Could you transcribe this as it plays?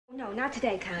No, not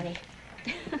today, Connie.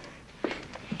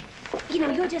 You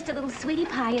know, you're just a little sweetie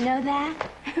pie, you know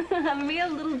that? A real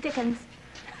little Dickens.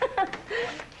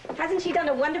 Hasn't she done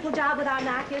a wonderful job with our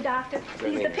Matthew, Doctor?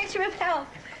 He's the picture of health.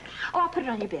 Oh, I'll put it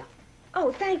on your bill.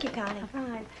 Oh, thank you, Connie.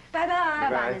 Fine. Bye-bye.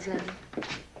 Bye-bye, Miss Lily.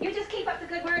 You just keep up the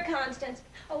good work, Constance.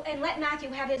 Oh, and let Matthew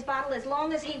have his bottle as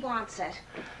long as he wants it.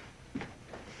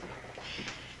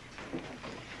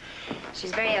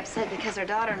 She's very upset because her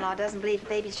daughter-in-law doesn't believe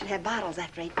babies should have bottles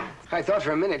after 8 months. I thought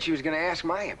for a minute she was going to ask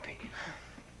my opinion.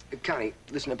 Connie,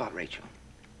 listen about Rachel.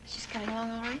 She's coming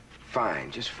along all right? Fine,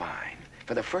 just fine.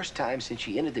 For the first time since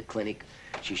she entered the clinic,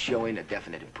 she's showing a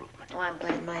definite improvement. Oh, I'm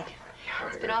glad, Mike.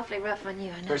 It's been awfully rough on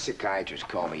you, I know. Her psychiatrist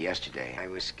called me yesterday. I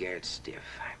was scared stiff.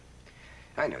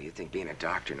 I know you think being a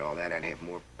doctor and all that, I'd have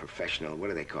more professional, what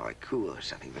do they call it, cool or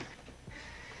something,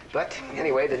 but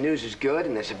anyway, the news is good,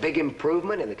 and there's a big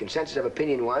improvement, and the consensus of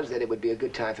opinion was that it would be a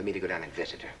good time for me to go down and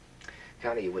visit her.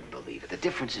 Connie, you wouldn't believe it. The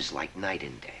difference is like night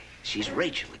and day. She's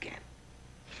Rachel again.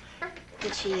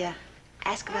 Did she,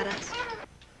 ask about us?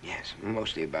 Yes,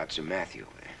 mostly about Sir Matthew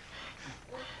over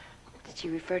there. Did she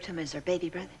refer to him as her baby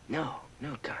brother? No,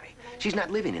 Connie. She's not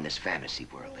living in this fantasy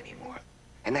world anymore.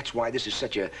 And that's why this is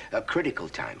such a critical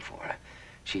time for her.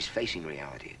 She's facing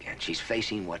reality again. She's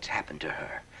facing what's happened to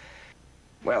her.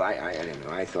 Well, I don't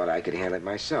know. I thought I could handle it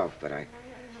myself, but I...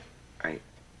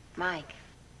 Mike.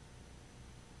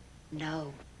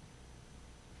 No.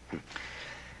 You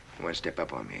want to step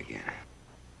up on me again?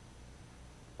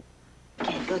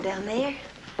 Can't go down there.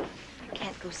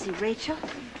 Can't go see Rachel.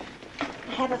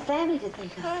 I have a family to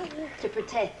think of, to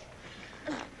protect.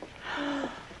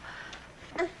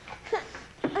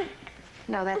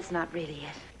 No, that's not really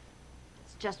it.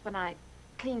 It's just when I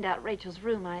cleaned out Rachel's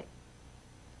room,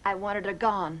 I wanted her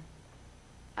gone.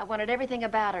 I wanted everything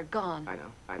about her gone.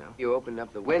 I know. You opened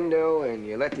up the window and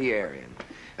you let the air in.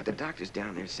 But the doctors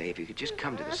down there say if you could just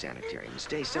come to the sanitarium and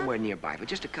stay somewhere nearby for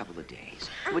just a couple of days,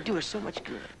 it would do her so much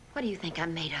good. What do you think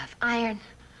I'm made of? Iron?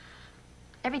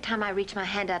 Every time I reach my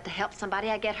hand out to help somebody,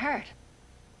 I get hurt.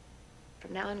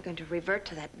 From now on, I'm going to revert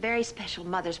to that very special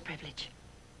mother's privilege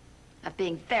of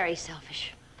being very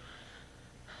selfish.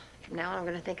 From now on, I'm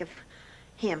going to think of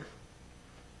him.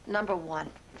 Number one.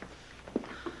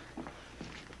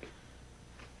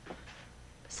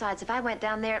 Besides, if I went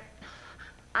down there,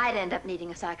 I'd end up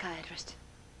needing a psychiatrist.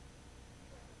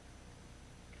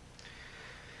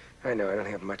 I know I don't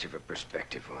have much of a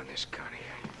perspective on this, Connie.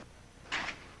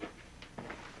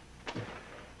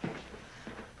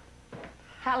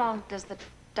 How long does the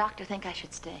doctor think I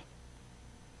should stay?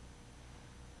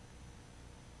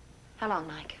 How long,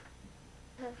 Mike?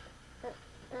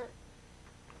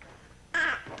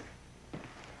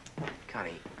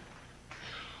 Connie.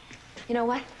 You know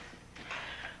what?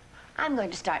 I'm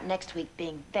going to start next week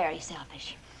being very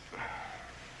selfish.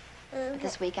 But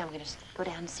this week, I'm going to go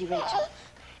down and see Rachel.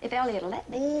 If Elliot will let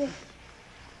me.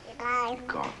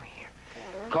 Call me here.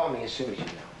 Call me as soon as you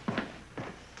know.